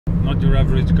not your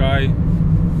average guy.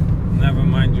 Never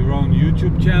mind your own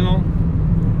YouTube channel.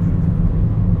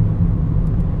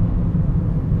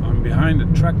 I'm behind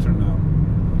the tractor now.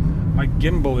 My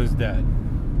gimbal is dead.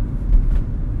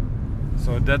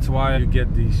 So that's why you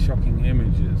get these shocking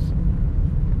images.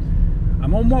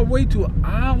 I'm on my way to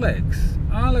Alex.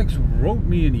 Alex wrote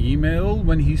me an email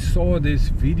when he saw this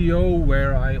video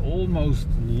where I almost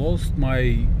lost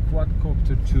my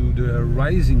quadcopter to the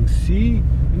rising sea.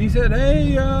 And he said,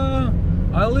 hey,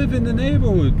 I live in the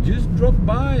neighborhood. Just drop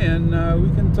by and we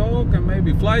can talk and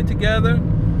maybe fly together.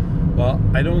 Well,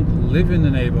 I don't live in the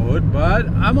neighborhood, but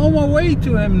I'm on my way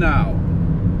to him now.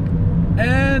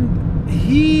 And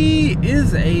he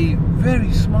is a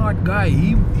very smart guy.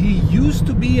 He used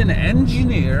to be an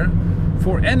engineer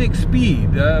for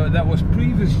NXP, that was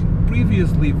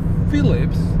previously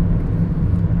Philips,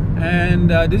 and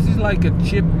this is like a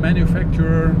chip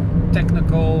manufacturer,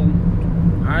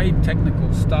 high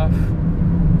technical stuff.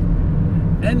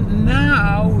 And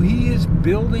now he is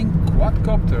building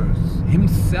quadcopters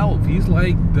himself. He's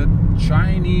like the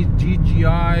Chinese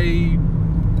DJI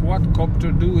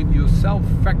quadcopter do-it-yourself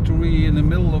factory in the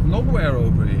middle of nowhere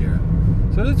over here.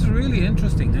 So that's really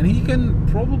interesting, and he can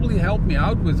probably help me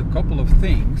out with a couple of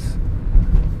things.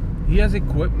 He has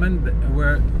equipment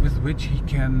with which he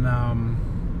can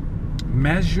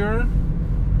measure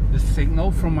the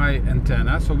signal from my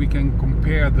antenna, so we can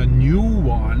compare the new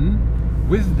one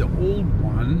with the old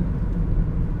one,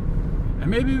 and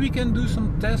maybe we can do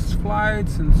some test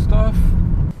flights and stuff.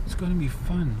 It's gonna be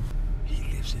fun. He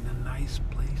lives in a nice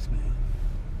place, man.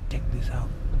 Check this out.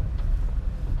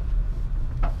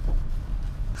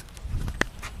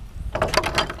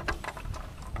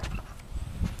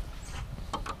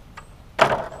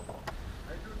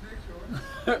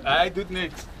 Hij doet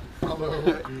niks. Hallo.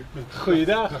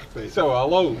 Goeiedag. Dag Peter. Zo,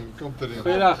 hallo. Komt erin.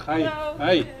 Goeiedag. Hey. Hallo.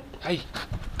 Hey. Hey.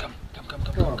 Kom.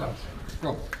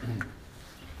 Kom.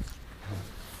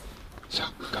 Zo.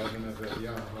 We hebben het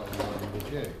ja van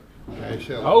DJ. Hij is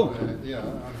zelf, ja,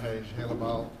 en hij is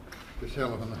helemaal, het is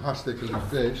zelf een hartstikke lief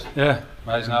beest. Ja,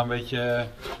 maar hij is nou een beetje...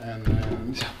 En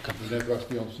net was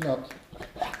hij ontsnapt.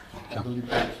 En toen liep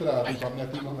hij op straat en kwam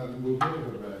net iemand met een boel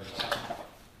burger bij.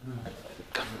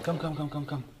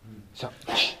 Kom. Zo.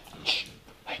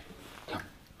 Hey. Kom.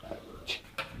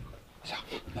 Zo.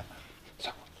 Ja. Zo.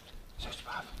 Zo is de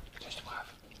braaf.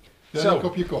 Ja, Zo. een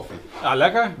kopje koffie. Ah,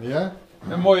 lekker. Ja?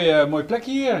 Een mooi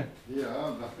plekje hier. Ja,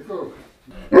 dat dacht ik ook.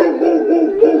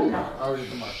 Oude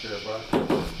gemak, Bart.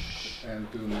 En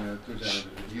toen zijn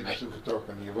we hier naartoe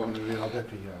vertrokken. Hier wonen we weer al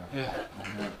 13 jaar. Ja.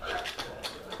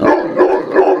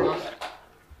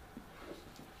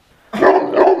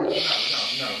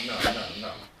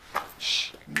 Nou.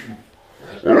 Shh.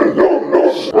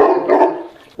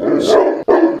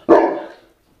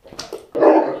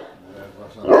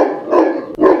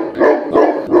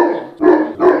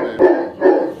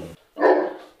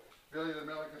 Wil je de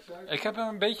melk en suiker? Ik heb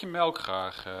een beetje melk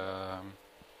graag.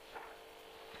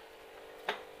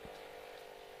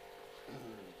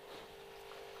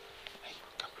 Hey,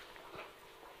 kom.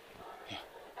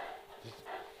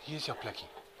 Hier is jouw plekje.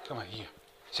 Kom maar, hier.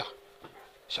 Zo.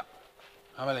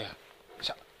 Ga maar liggen.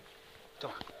 Zo.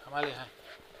 Kom maar,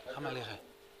 ga maar liggen.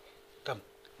 Kom.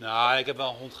 Nou, ik heb wel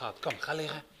een hond gehad. Kom, ga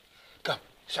liggen. Kom.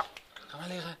 Zo. Ga maar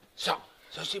liggen. Zo.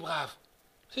 Zo is die braaf.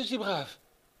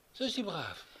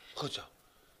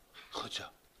 Goed zo.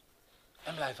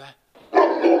 En blijf, hè.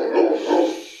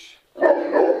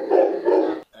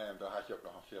 En daar had je ook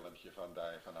nog een filmpje van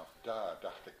daar. Vanaf daar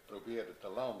dacht ik, probeerde te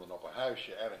landen op een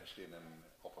huisje ergens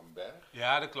op een berg.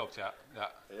 Ja, dat klopt, ja.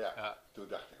 Ja. Toen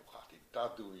dacht ik, hoe gaat hij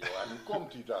dat doen, joh? En hoe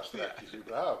komt hij daar straks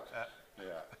überhaupt?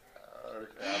 Ja.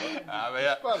 Maar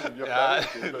ja. Spannend, joh. Ja,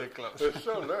 Dat klopt. Dat is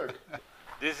zo leuk.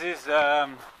 This is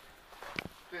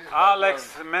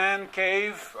Alex man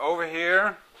cave over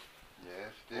here.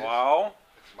 Yes, this. Wow,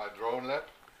 It's my drone lab.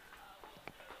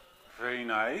 very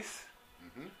nice.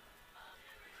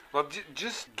 Well,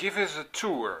 just give us a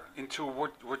tour into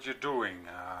what you're doing.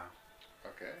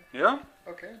 Okay. Yeah?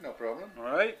 Okay, no problem.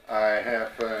 All right. I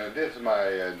have, this is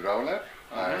my drone lab.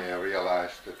 I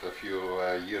realized it a few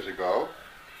years ago.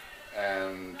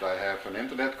 And I have an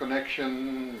internet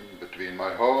connection between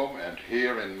my home and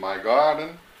here in my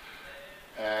garden.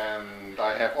 And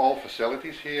I have all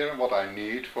facilities here, what I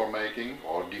need for making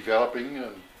or developing a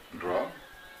drone.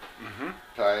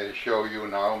 I show you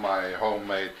now my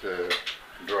homemade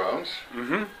drones.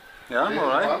 Yeah, This all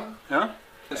right. one. Yeah.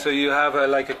 So you have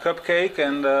like a cupcake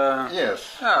and...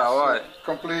 Yes. Yeah, all right.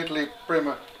 Completely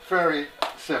very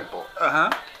simple.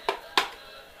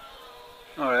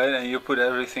 All right, and you put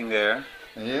everything there.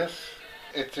 Yes.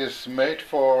 It is made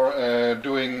for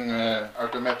doing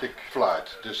automatic flight,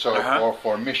 so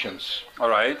for missions. All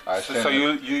right. So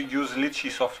you you use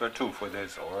Litchi software too for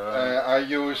this, or? I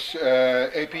use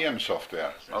APM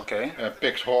software. Okay.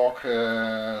 Pixhawk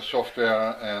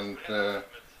software, and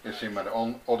it's in my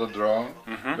own other drone,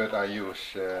 but I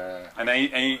use. And then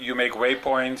you make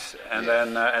waypoints, and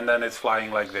then it's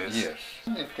flying like this. Yes,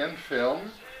 it can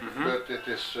film, but it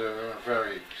is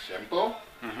very simple.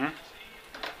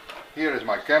 Here is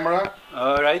my camera.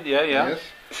 All right. Yeah. Yes.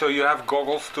 So you have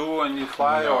goggles too, and you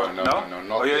fly, No, or no,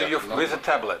 not or yet, you're with a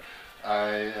tablet.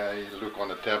 I look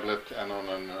on a tablet and on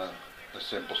a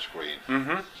simple screen.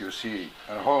 You see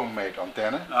a homemade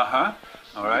antenna.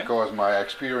 All right. Because my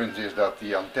experience is that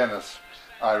the antennas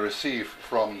I receive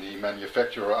from the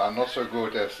manufacturer are not so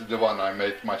good as the one I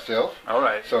made myself. All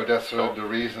right. So that's the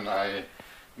reason I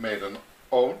made an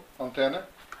own antenna.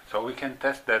 So we can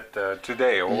test that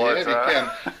today, or Yeah, what? we can.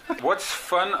 What's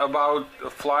fun about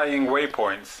flying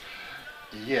waypoints?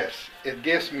 Yes, it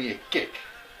gives me a kick.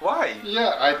 Why?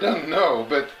 Yeah, I don't know,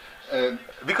 but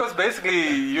Because basically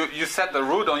you set the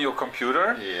route on your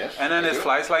computer, yes, and then I it do.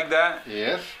 flies like that,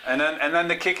 Yes. and then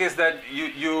the kick is that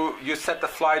you set the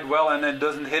flight well and it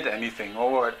doesn't hit anything,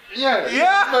 or what? Yeah.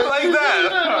 Like that.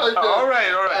 Yeah, like that. All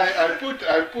right.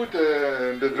 I put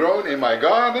the drone in my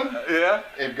garden. Yeah.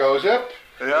 It goes up.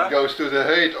 Yeah. It goes to the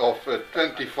height of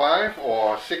 25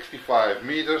 or 65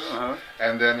 meters,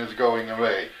 and then it's going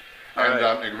away. And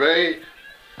then away,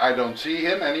 I don't see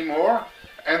him anymore.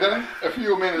 And then a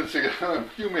few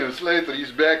minutes later,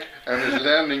 he's back and is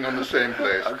landing on the same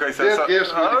place. Okay, that gives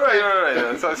me all the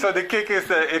kick. right. So the kick is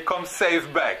that it comes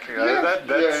safe back.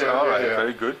 That's all right. Yeah.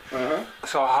 Very good.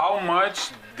 So how much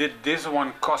did this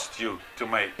one cost you to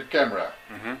make? The camera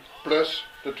plus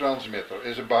the transmitter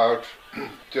is about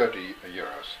 30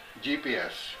 euros.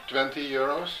 GPS 20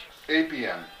 euros.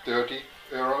 APM 30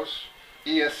 euros.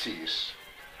 ESCs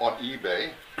on eBay.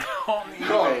 On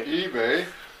On eBay.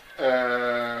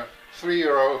 3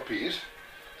 euro a piece,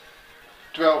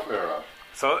 12 euro.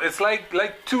 So it's like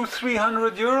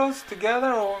 200-300 euros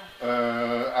together, or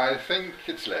I think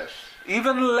it's less.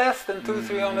 even less than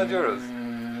 200-300 euros?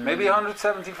 Maybe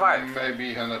 175.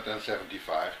 Maybe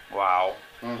 175. Wow.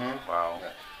 Wow.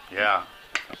 Yeah.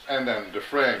 And then the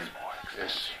frame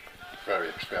is very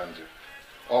expensive.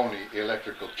 Only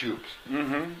electrical tubes.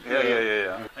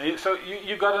 Yeah. And so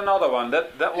you got another one.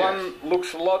 That one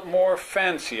looks a lot more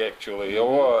fancy, actually.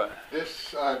 Or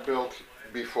this I built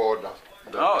before that.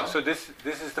 so this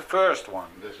is the first one.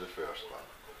 This is the first one.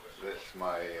 This is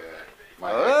my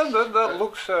that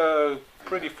looks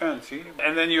pretty fancy.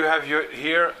 And then you have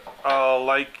here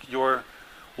like your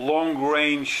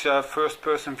long-range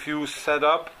first-person view set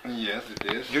up. Yes, it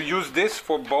is. You use this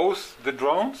for both the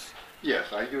drones?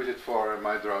 Yes, I use it for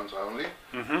my drones only.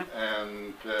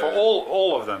 And For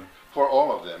all of them? For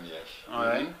all of them, yes. All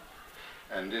right.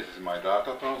 And this is my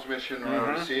data transmission,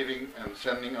 receiving and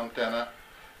sending antenna.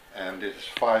 And this is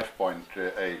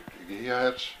 5.8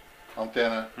 gigahertz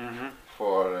antenna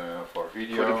for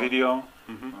video. For the video.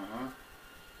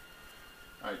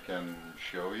 I can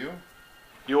show you.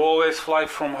 You always fly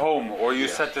from home, or you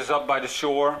Yes. set this up by the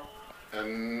shore?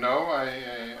 No,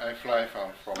 I fly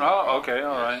from Oh, okay,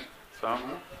 all right. So.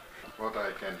 What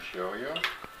I can show you.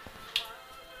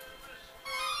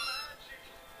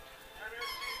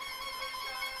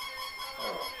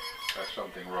 Oh, there's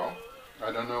something wrong.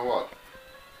 I don't know what.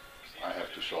 I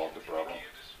have to solve the problem.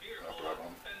 No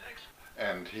problem.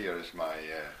 And here is my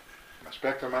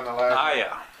spectrum analyzer.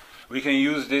 Yeah. We can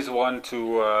use this one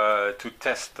to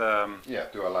test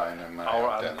to align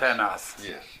our antennas.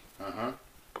 Yes.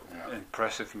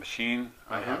 Impressive machine.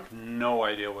 I have no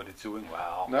idea what it's doing.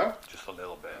 Well, no? Just a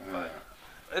little bit. But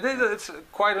it's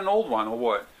quite an old one, or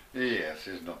what? Yes,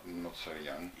 it's not so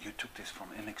young. You took this from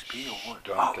NXP, or what?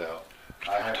 Don't tell.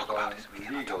 I have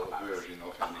the legal version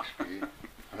of NXP.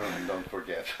 Don't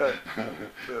forget.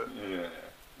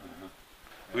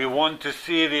 We want to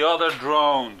see the other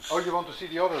drones. Oh, you want to see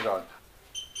the other drone?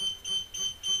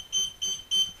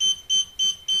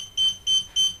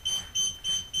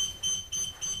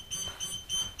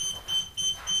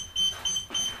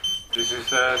 This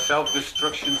is a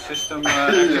self-destruction system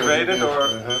activated,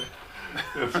 or?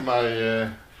 It's my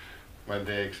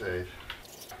DX8.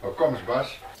 Oh, kom eens, Bas.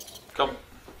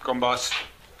 Come, Bas.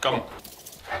 Come.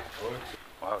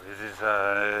 Wow, this is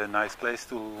a nice place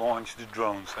to launch the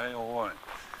drones, eh? Or what?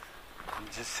 You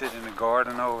just sit in the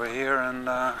garden over here and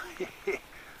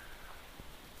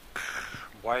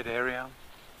wide area.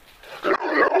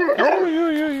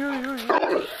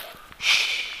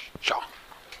 Shh, John.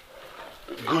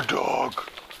 Good dog.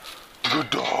 Good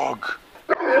dog.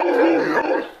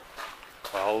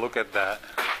 I'll look at that.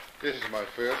 This is my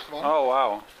first one. Oh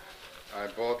wow. I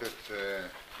bought it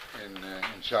in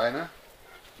China.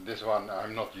 This one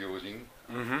I'm not using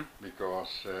because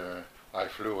I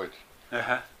flew it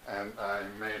and I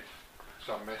made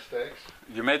some mistakes.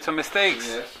 You made some mistakes?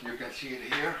 Yes, you can see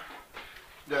it here.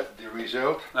 That's the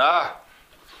result. Ah!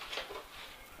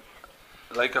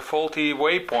 Like a faulty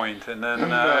waypoint, and then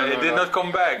it did not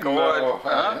come back? No,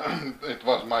 Huh? it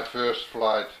was my first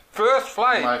flight. First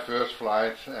flight? My first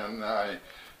flight, and I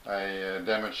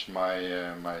damaged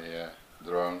my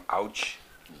drone. Ouch.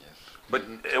 Yes. But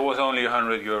it was only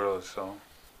 €100, so...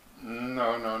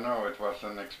 No, it was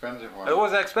an expensive one. It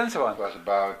was an expensive one? It was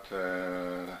about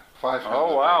 500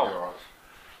 oh, wow.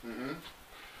 euros.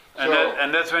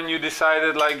 And that's when you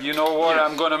decided, like, you know what, yes.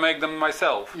 I'm going to make them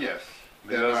myself? Yes.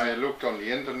 Because then I looked on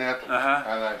the internet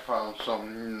and I found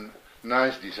some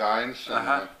nice designs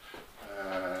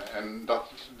and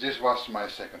this was my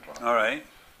second one. Alright.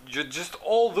 You're just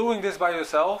all doing this by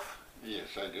yourself?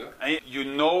 Yes, I do. And you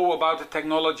know about the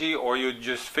technology, or you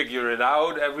just figure it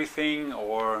out, everything,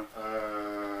 or?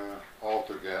 All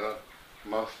together.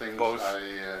 Most things Both.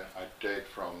 I take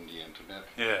from the internet.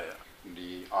 Yeah.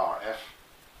 The RF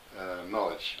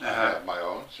knowledge. I have my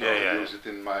own, so I use it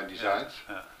in my designs.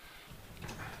 Yeah.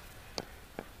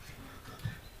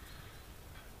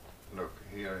 Look,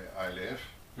 here I live,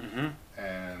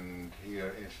 and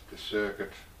here is the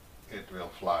circuit it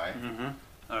will fly.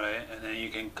 Alright, and then you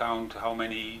can count how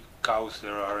many cows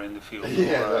there are in the field.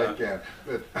 Yes, I can.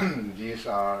 But these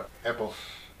are apples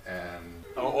and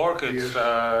orchids,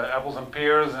 apples and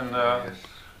pears, and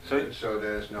yes. So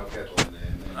there's no cattle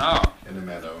in the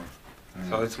meadow.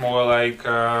 So it's more like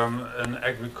an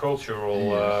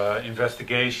agricultural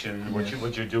investigation,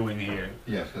 what you're doing here.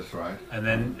 Yes, that's right. And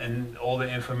then all the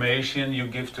information you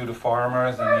give to the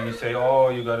farmers, and then you say, oh,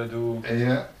 you got to do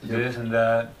this and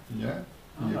that. Yeah,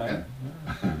 you can.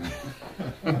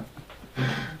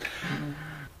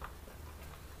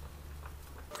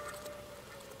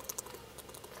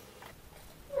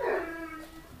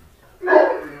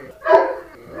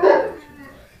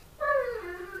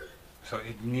 So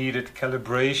it needed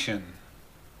calibration.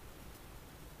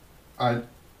 I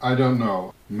don't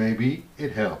know. Maybe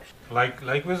it helps.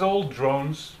 Like with all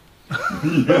drones,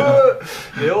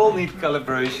 they all need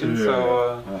calibration. Yeah.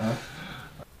 So.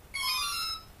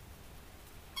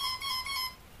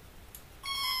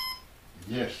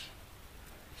 Yes.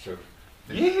 So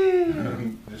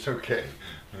It's okay.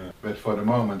 But for the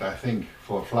moment, I think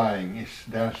for flying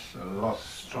there's a lot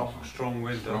strong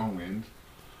wind. Strong wind.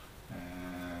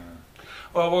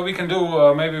 Well, what we can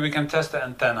do, maybe we can test the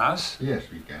antennas. Yes,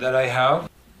 we can. That I have.